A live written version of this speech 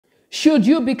Should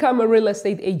you become a real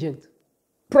estate agent?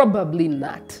 Probably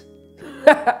not.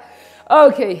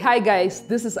 Okay, hi guys,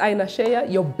 this is Aina Sheya,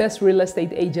 your best real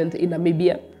estate agent in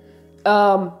Namibia.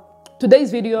 Today's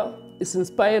video is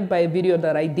inspired by a video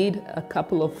that I did a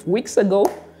couple of weeks ago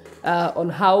on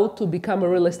how to become a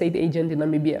real estate agent in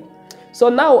Namibia. So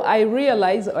now I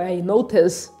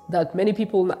notice that many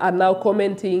people are now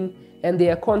commenting and they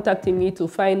are contacting me to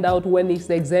find out when is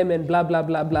the exam and blah, blah,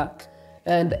 blah, blah.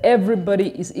 And everybody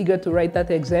is eager to write that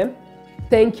exam.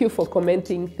 Thank you for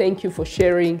commenting. Thank you for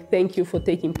sharing. Thank you for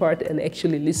taking part and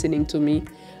actually listening to me.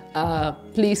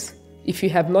 Please, if you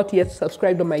have not yet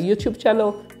subscribed on my YouTube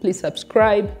channel, please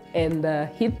subscribe and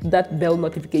hit that bell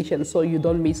notification so you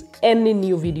don't miss any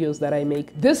new videos that I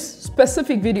make. This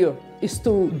specific video is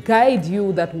to guide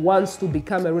you that wants to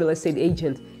become a real estate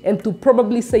agent and to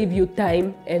probably save you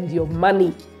time and your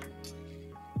money,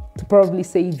 to probably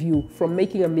save you from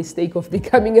making a mistake of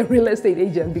becoming a real estate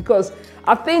agent. Because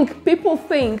I think people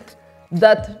think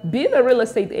that being a real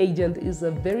estate agent is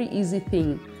a very easy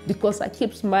thing because I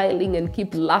keep smiling and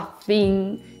keep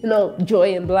laughing, you know,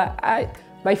 joy and blah.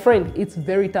 My friend, it's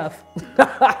very tough.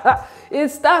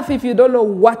 It's tough if you don't know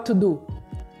what to do.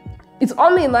 It's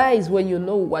only nice when you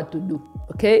know what to do,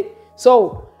 okay?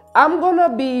 So I'm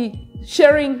gonna be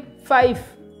sharing 5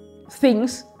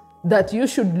 things that you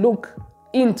should look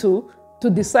into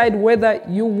to decide whether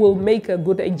you will make a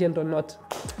good agent or not.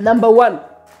 Number 1,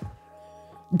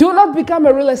 do not become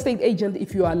a real estate agent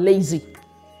if you are lazy.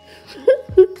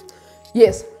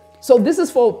 Yes, so this is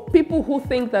for people who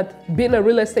think that being a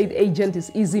real estate agent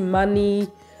is easy money.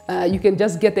 You can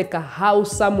just get a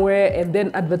house somewhere and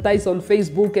then advertise on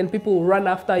Facebook and people will run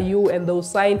after you and they'll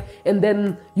sign and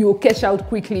then you cash out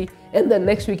quickly and then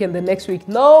next week and the next week.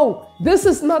 No, this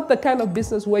is not the kind of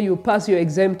business where you pass your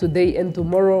exam today and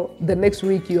tomorrow, the next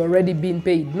week, you're already being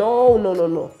paid. No, no, no,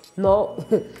 no, no.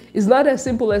 It's not as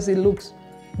simple as it looks.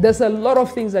 There's a lot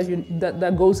of things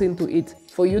that goes into it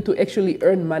for you to actually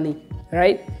earn money,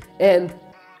 right? And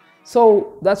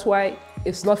so that's why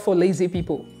it's not for lazy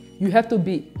people. You have to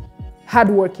be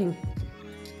hardworking.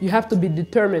 You have to be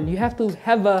determined. You have to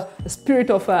have a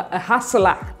spirit of a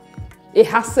hustler. A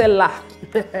hustler.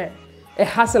 A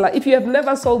hustler. If you have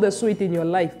never sold a suite in your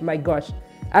life, my gosh,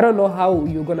 I don't know how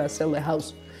you're gonna sell a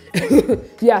house.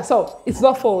 Yeah, so it's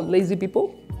not for lazy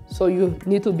people. So you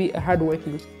need to be a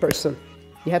hardworking person.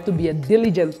 You have to be a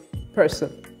diligent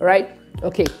person, right?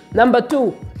 Okay, number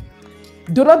 2,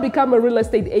 do not become a real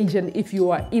estate agent if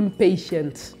you are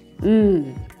impatient.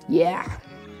 Yeah.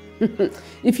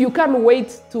 If you can't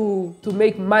wait to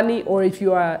make money or if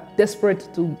you are desperate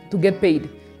to get paid,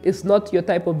 it's not your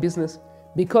type of business,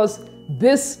 because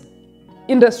this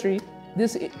industry,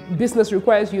 this business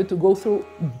requires you to go through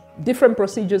different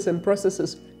procedures and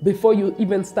processes before you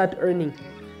even start earning.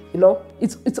 You know,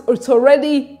 it's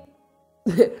already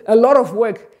a lot of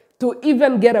work to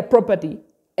even get a property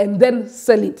and then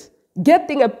sell it.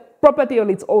 Getting a property on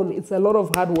its own, it's a lot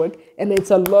of hard work and it's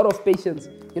a lot of patience,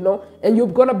 you know, and you're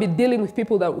gonna be dealing with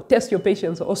people that will test your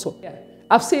patience also. Yeah.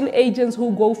 I've seen agents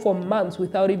who go for months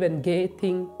without even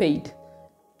getting paid,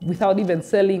 without even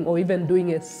selling or even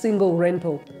doing a single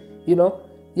rental, you know.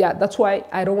 Yeah, that's why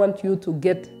I don't want you to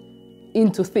get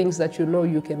into things that you know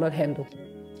you cannot handle.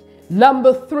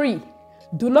 Number 3,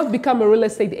 do not become a real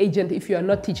estate agent if you are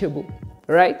not teachable,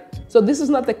 right? So this is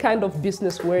not the kind of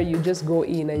business where you just go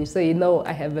in and you say, no,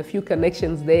 I have a few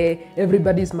connections there.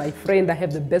 Everybody's my friend. I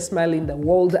have the best smile in the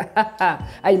world.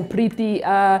 I'm pretty.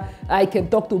 I can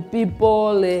talk to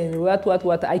people.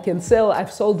 What. I can sell.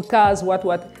 I've sold cars. What.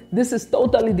 This is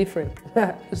totally different.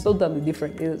 It's totally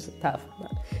different. It's tough,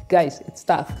 man. Guys, it's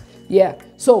tough. Yeah.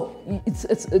 So it's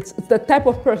the type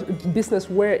of business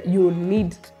where you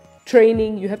need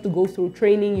training. You have to go through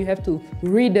training. You have to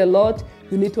read a lot.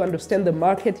 You need to understand the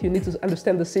market. You need to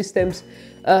understand the systems.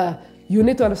 You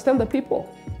need to understand the people,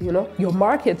 you know, your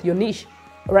market, your niche,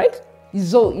 right?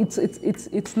 So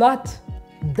it's not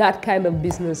that kind of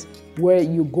business where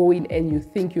you go in and you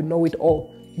think you know it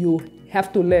all. You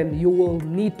have to learn. You will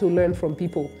need to learn from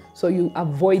people so you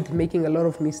avoid making a lot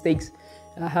of mistakes.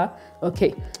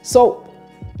 Okay, so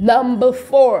number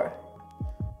 4,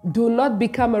 do not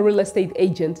become a real estate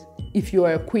agent if you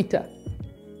are a quitter,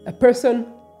 a person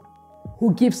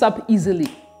who gives up easily,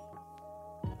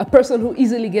 a person who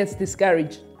easily gets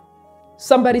discouraged.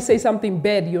 Somebody say something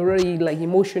bad, you're already like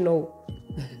emotional,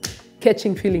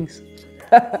 catching feelings.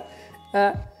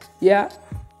 Yeah.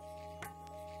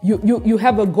 You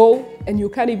have a goal and you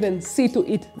can't even see to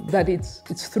it that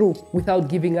it's through without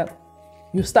giving up.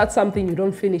 You start something, you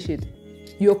don't finish it.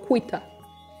 You're a quitter.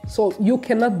 So you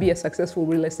cannot be a successful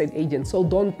real estate agent. So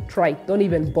don't try, don't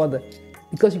even bother.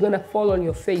 because you're going to fall on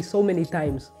your face so many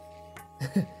times.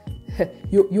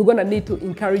 You're going to need to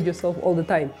encourage yourself all the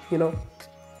time, you know.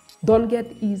 Don't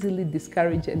get easily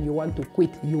discouraged and you want to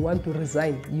quit. You want to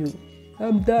resign.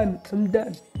 I'm done.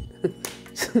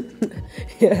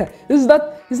 Yeah, it's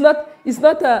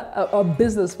not a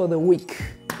business for the weak.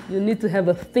 You need to have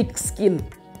a thick skin,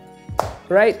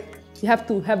 right? You have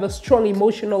to have a strong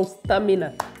emotional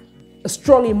stamina, a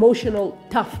strong emotional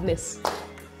toughness.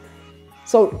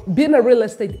 So being a real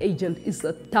estate agent is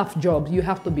a tough job. You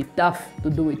have to be tough to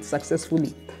do it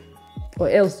successfully, or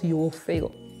else you will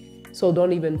fail. So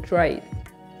don't even try it.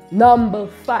 Number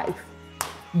 5,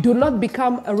 do not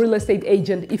become a real estate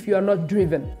agent if you are not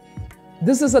driven.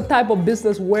 This is a type of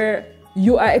business where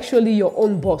you are actually your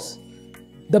own boss.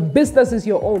 The business is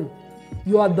your own.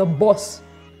 You are the boss.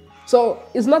 So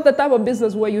it's not the type of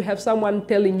business where you have someone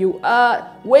telling you,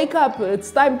 wake up, it's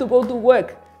time to go to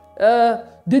work.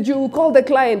 Did you call the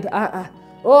client?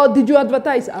 Oh, did you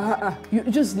advertise? You're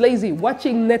just lazy,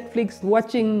 watching Netflix,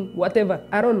 watching whatever.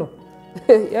 I don't know.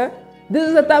 Yeah? This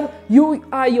is the time you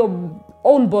are your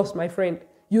own boss, my friend.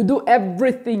 You do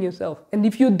everything yourself. And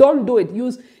if you don't do it,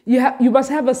 you must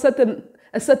have a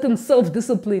certain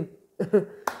self-discipline.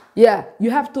 Yeah,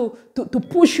 you have to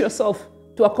push yourself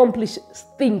to accomplish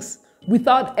things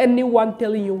without anyone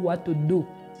telling you what to do.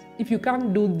 If you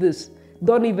can't do this,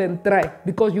 don't even try,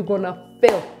 because you're gonna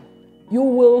fail. You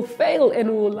will fail and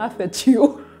we will laugh at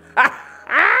you.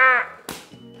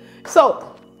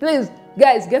 So, please,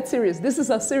 guys, get serious. This is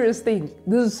a serious thing.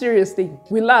 This is a serious thing.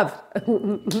 We laugh.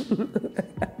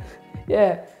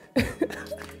 Yeah.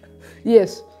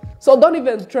 Yes. So don't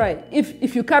even try.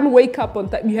 If you can't wake up on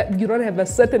time, you don't have a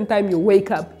certain time you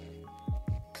wake up.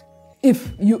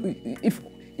 If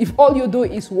all you do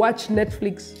is watch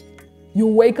Netflix, you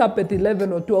wake up at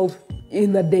 11 or 12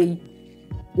 in a day,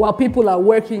 while people are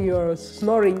working, you're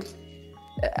snoring,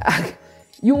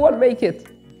 you won't make it.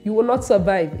 You will not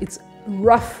survive. It's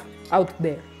rough out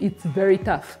there. It's very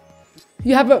tough.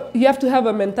 You have to have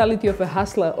a mentality of a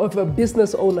hustler, of a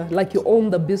business owner, like you own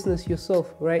the business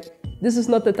yourself, right? This is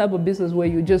not the type of business where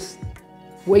you just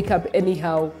wake up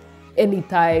anyhow,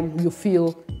 anytime you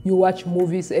feel, you watch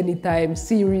movies anytime,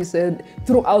 series, and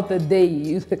throughout the day.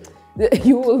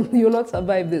 You will not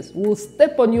survive this. We'll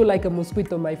step on you like a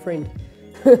mosquito, my friend.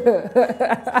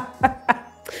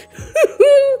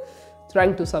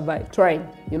 Trying to survive, trying.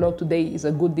 You know, today is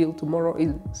a good deal, tomorrow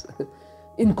is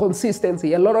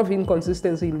inconsistency, a lot of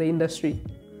inconsistency in the industry.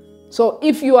 So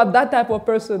if you are that type of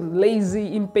person,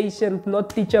 lazy, impatient, not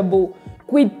teachable,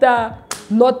 quitter,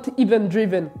 not even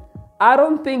driven, I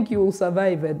don't think you will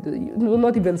survive it. You will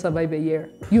not even survive a year.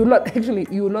 You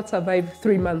will not survive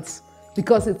 3 months,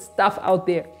 because it's tough out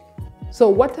there. So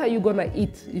what are you gonna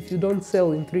eat if you don't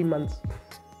sell in 3 months?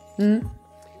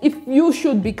 If you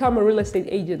should become a real estate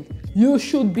agent, you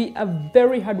should be a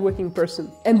very hardworking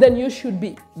person. And then you should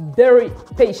be very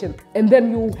patient. And then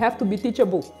you have to be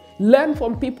teachable. Learn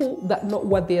from people that know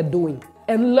what they are doing.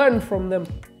 And learn from them.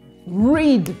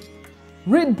 Read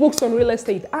books on real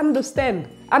estate. Understand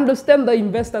the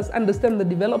investors, understand the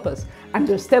developers,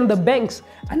 understand the banks,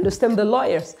 understand the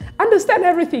lawyers, understand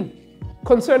everything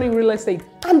concerning real estate.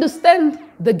 Understand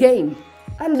the game,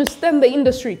 understand the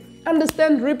industry,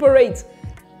 understand repo rates.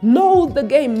 Know the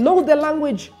game, know the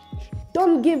language.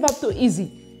 Don't give up too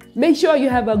easy. Make sure you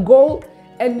have a goal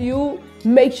and you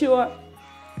make sure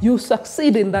you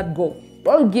succeed in that goal.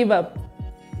 Don't give up.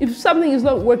 If something is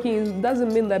not working, it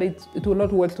doesn't mean that it will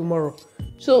not work tomorrow.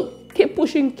 So keep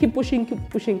pushing, keep pushing, keep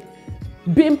pushing.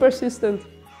 Being persistent,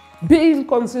 being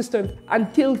consistent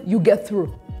until you get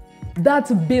through.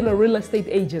 That's being a real estate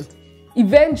agent.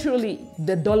 Eventually,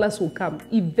 the dollars will come.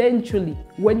 Eventually,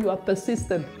 when you are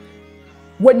persistent,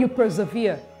 when you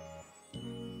persevere,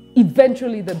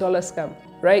 eventually the dollars come,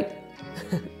 right?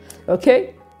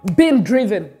 Okay? Being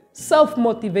driven,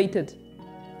 self-motivated.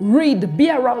 Read,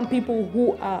 be around people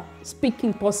who are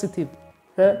speaking positive,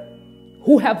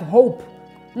 who have hope.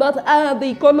 Not, the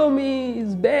economy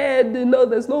is bad,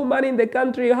 there's no money in the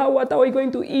country, what are we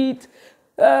going to eat?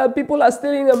 People are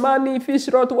stealing the money, fish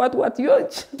rot, what?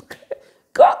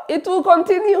 It will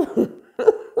continue.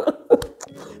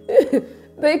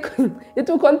 It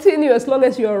will continue as long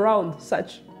as you're around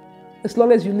as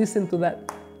long as you listen to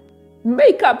that.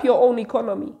 Make up your own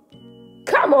economy.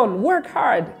 Come on, work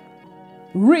hard.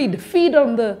 Read, feed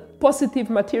on the positive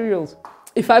materials.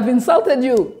 If I've insulted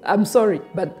you, I'm sorry,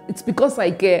 but it's because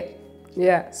I care.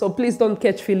 Yeah, so please don't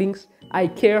catch feelings. I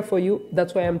care for you.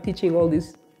 That's why I'm teaching all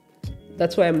this.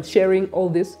 That's why I'm sharing all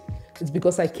this. It's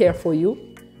because I care for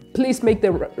you. Please make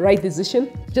the right decision.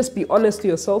 Just be honest to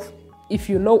yourself. If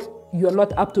you know you're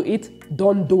not up to it,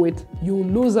 don't do it. You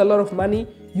lose a lot of money,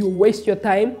 you waste your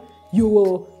time, you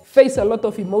will face a lot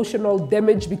of emotional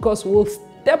damage because we'll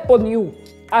step on you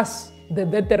as the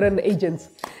veteran agents.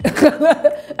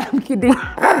 I'm kidding.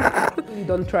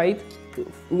 Don't try it.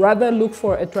 Rather look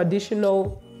for a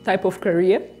traditional type of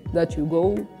career that you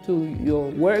go to your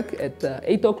work at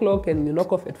 8 o'clock and you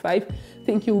knock off at 5. I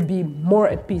think you'll be more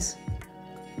at peace.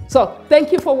 So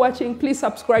thank you for watching. Please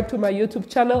subscribe to my YouTube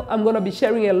channel. I'm going to be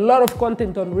sharing a lot of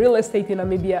content on real estate in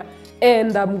Namibia,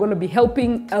 and I'm going to be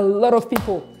helping a lot of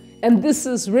people. And this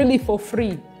is really for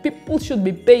free. People should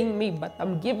be paying me, but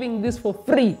I'm giving this for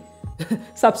free.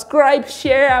 Subscribe,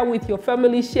 share with your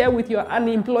family, share with your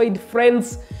unemployed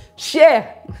friends,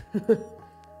 share.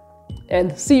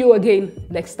 And see you again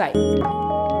next time.